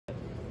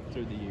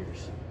through the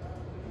years,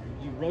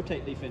 you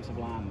rotate defensive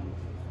linemen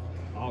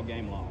all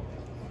game long.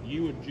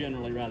 You would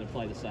generally rather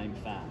play the same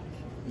 5.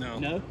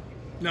 No.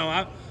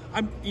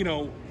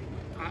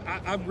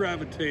 I've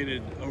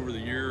gravitated over the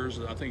years.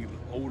 I think the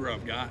older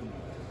I've gotten,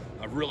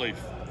 I've really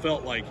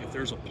felt like if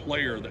there's a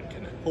player that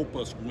can help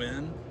us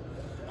win,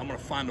 I'm going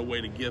to find a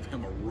way to give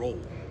him a role.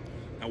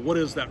 Now, what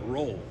is that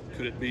role?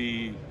 Could it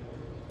be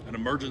an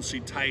emergency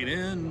tight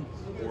end,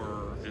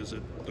 or is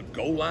it the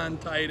goal line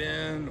tight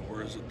end,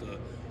 or is it the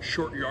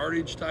short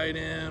yardage tight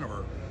end,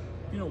 or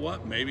you know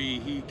what? Maybe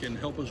he can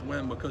help us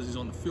win because he's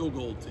on the field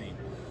goal team.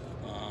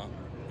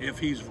 If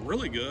he's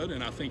really good,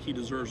 and I think he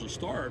deserves a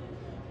start,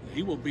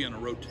 he will be in a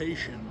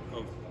rotation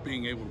of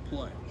being able to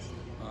play.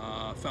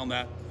 I found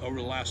that over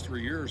the last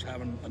 3 years,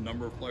 having a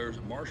number of players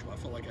at Marshall. I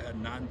felt like I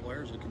had 9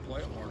 players that could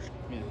play at Marshall.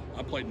 Yeah.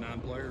 I played 9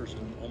 players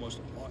in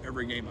almost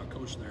every game I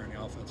coached there in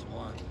the offensive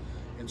line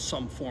in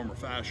some form or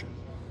fashion.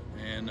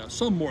 And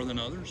some more than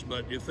others,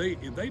 but if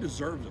they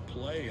deserve to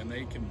play and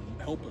they can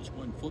help us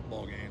win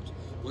football games,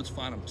 let's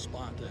find them a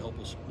spot to help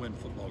us win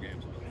football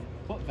games.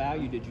 What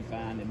value did you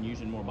find in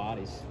using more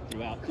bodies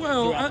throughout?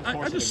 Well,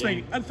 I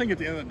think at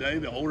the end of the day,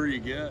 the older you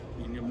get,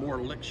 and the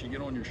more licks you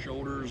get on your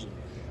shoulders and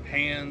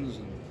hands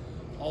and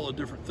all the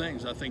different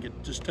things, I think it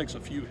just takes a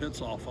few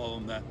hits off of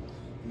them that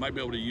you might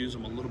be able to use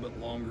them a little bit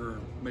longer,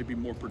 maybe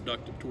more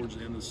productive towards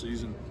the end of the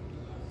season.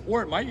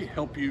 Or it might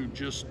help you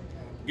just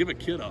give a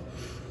kid a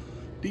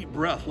deep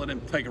breath, let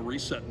him take a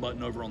reset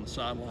button over on the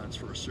sidelines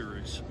for a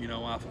series. You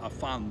know, I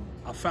found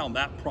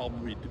that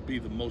probably to be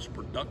the most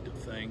productive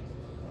thing.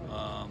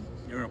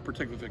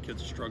 Particularly if a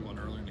kid's struggling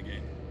early in the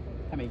game.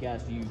 How many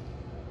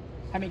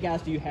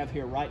guys do you have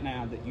here right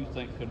now that you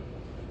think could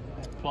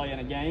play in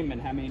a game,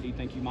 and how many do you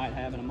think you might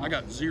have in a month? I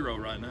got 0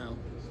 right now.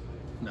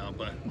 No.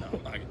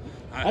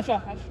 That's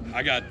right.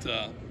 I got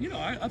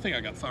I think I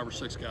got 5 or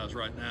 6 guys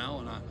right now,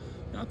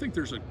 and I think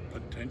there's a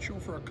potential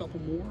for a couple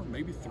more,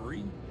 maybe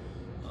 3,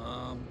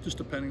 just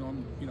depending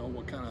on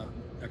what kind of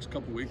next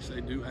couple of weeks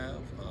they do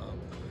have.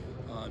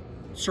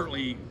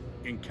 Certainly,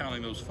 in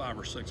counting those 5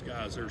 or 6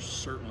 guys, there's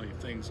certainly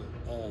things that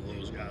all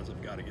those guys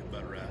have got to get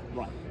better at.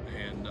 Right.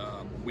 And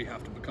we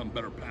have to become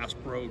better pass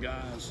pro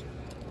guys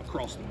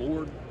across the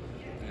board,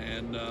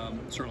 and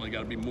certainly got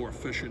to be more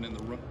efficient in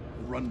the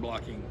run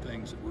blocking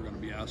things that we're going to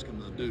be asking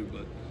them to do.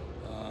 But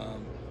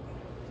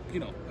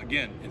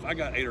again, if I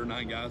got 8 or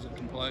 9 guys that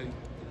can play,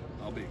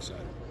 I'll be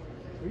excited.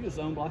 Are you a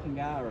zone blocking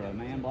guy or a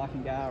man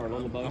blocking guy or a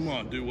little both? I'm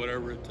going to do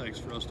whatever it takes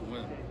for us to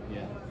win.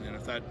 Yeah. And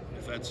if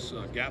that's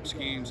gap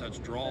schemes, that's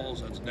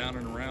draws, that's down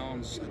and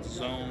arounds, that's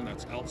zone,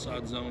 that's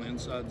outside zone,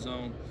 inside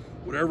zone,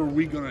 whatever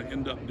we're going to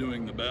end up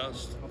doing the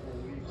best,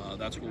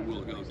 that's what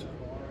we'll go to.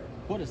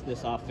 What does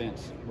this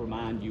offense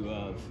remind you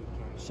of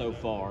so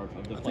far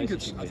of the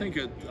places you've been?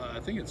 I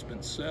think it's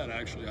been said,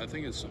 actually. I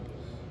think it's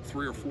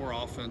 3 or 4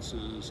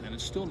 offenses, and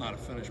it's still not a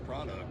finished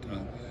product.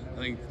 I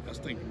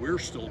think we're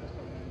still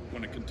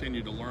going to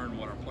continue to learn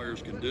what our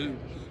players can do,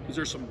 because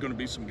there's going to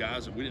be some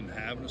guys that we didn't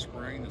have in the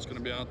spring that's going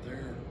to be out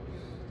there.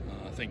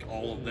 I think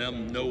all of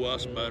them know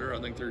us better. I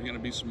think there's going to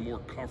be some more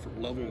comfort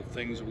level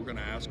things that we're going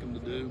to ask them to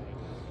do.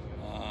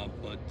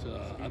 But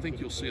I think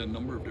you'll see a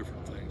number of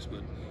different things,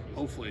 but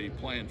hopefully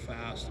playing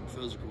fast and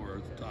physical are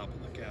at the top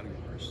of the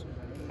categories.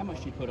 How much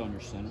do you put on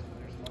your center?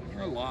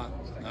 A lot.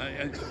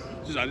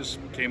 I just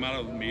came out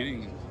of a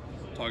meeting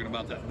talking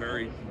about that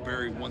very,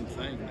 very one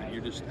thing that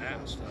you just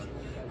asked.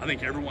 I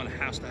think everyone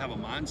has to have a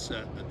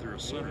mindset that they're a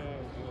center,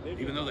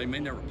 even though they may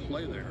never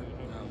play there,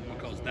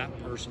 because that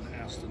person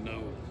has to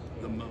know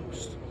the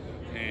most.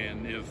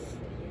 And if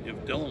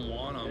Dylan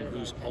Wanham,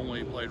 who's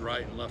only played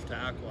right and left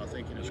tackle, I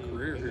think in his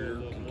career here,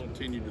 can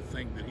continue to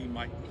think that he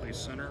might play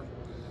center,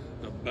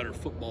 the better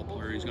football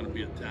player he's going to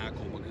be at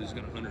tackle, because he's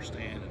going to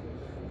understand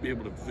and be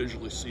able to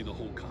visually see the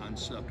whole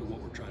concept of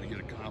what we're trying to get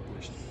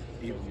accomplished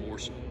even more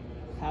so.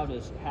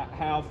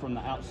 How from the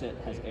outset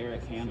has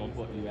Eric handled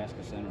what you asked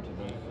a center to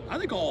do? I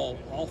think all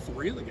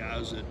 3 of the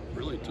guys that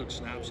really took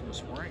snaps in the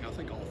spring, I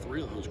think all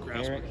 3 of those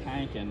grasped Eric,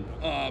 Hank, and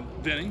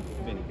Vinny.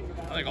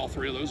 I think all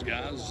 3 of those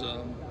guys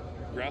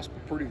grasped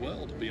it pretty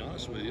well, to be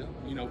honest with you.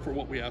 For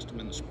what we asked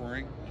them in the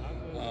spring.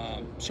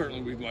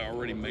 Certainly, we've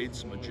already made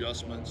some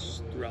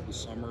adjustments throughout the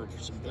summer for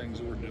some things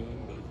that we're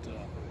doing, but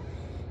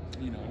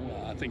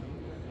I think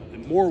the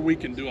more we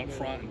can do up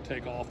front and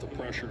take off the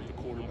pressure of the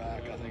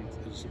quarterback, I think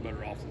is the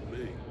better off we'll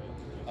be.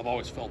 I've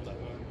always felt that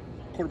way.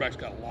 Quarterback's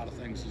got a lot of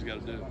things he's got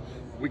to do.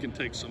 If we can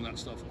take some of that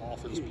stuff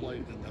off his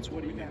plate, then that's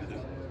what we need to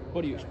do.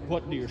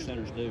 What do your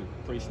centers do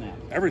pre-snap?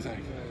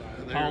 Everything.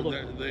 Call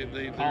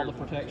the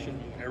protection.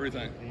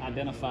 Everything.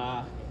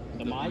 Identify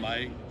the mic.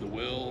 Mike, the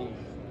Will,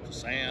 the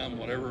Sam,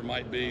 whatever it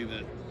might be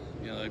that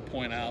they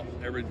point out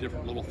every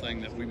different little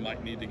thing that we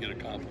might need to get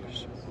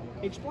accomplished.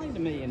 Explain to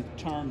me in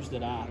terms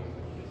that I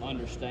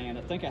understand.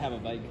 I think I have a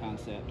vague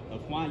concept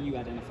of why you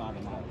identify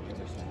the mic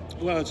every snap.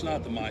 Well, it's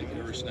not the mic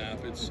every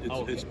snap.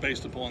 It's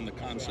based upon the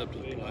concept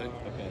of the play.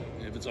 Okay.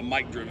 If it's a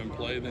mic-driven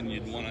play, then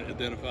you'd want to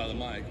identify the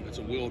mic. If it's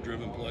a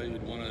wheel-driven play,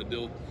 you'd want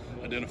to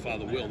identify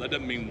the wheel. That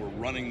doesn't mean we're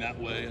running that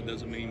way. It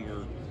doesn't mean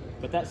we're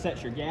But that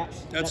sets your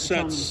gaps. That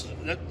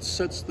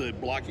sets the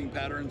blocking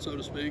pattern, so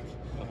to speak,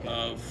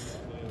 of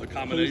the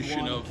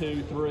combination of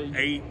 2,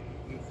 3.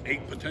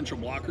 eight potential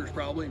blockers,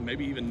 probably,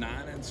 maybe even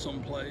 9 in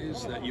some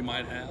plays that you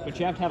might have. But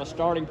you have to have a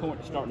starting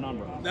point to start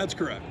numbering. That's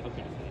correct.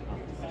 Okay.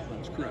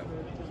 That's correct.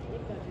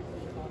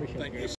 Appreciate it. Thank you.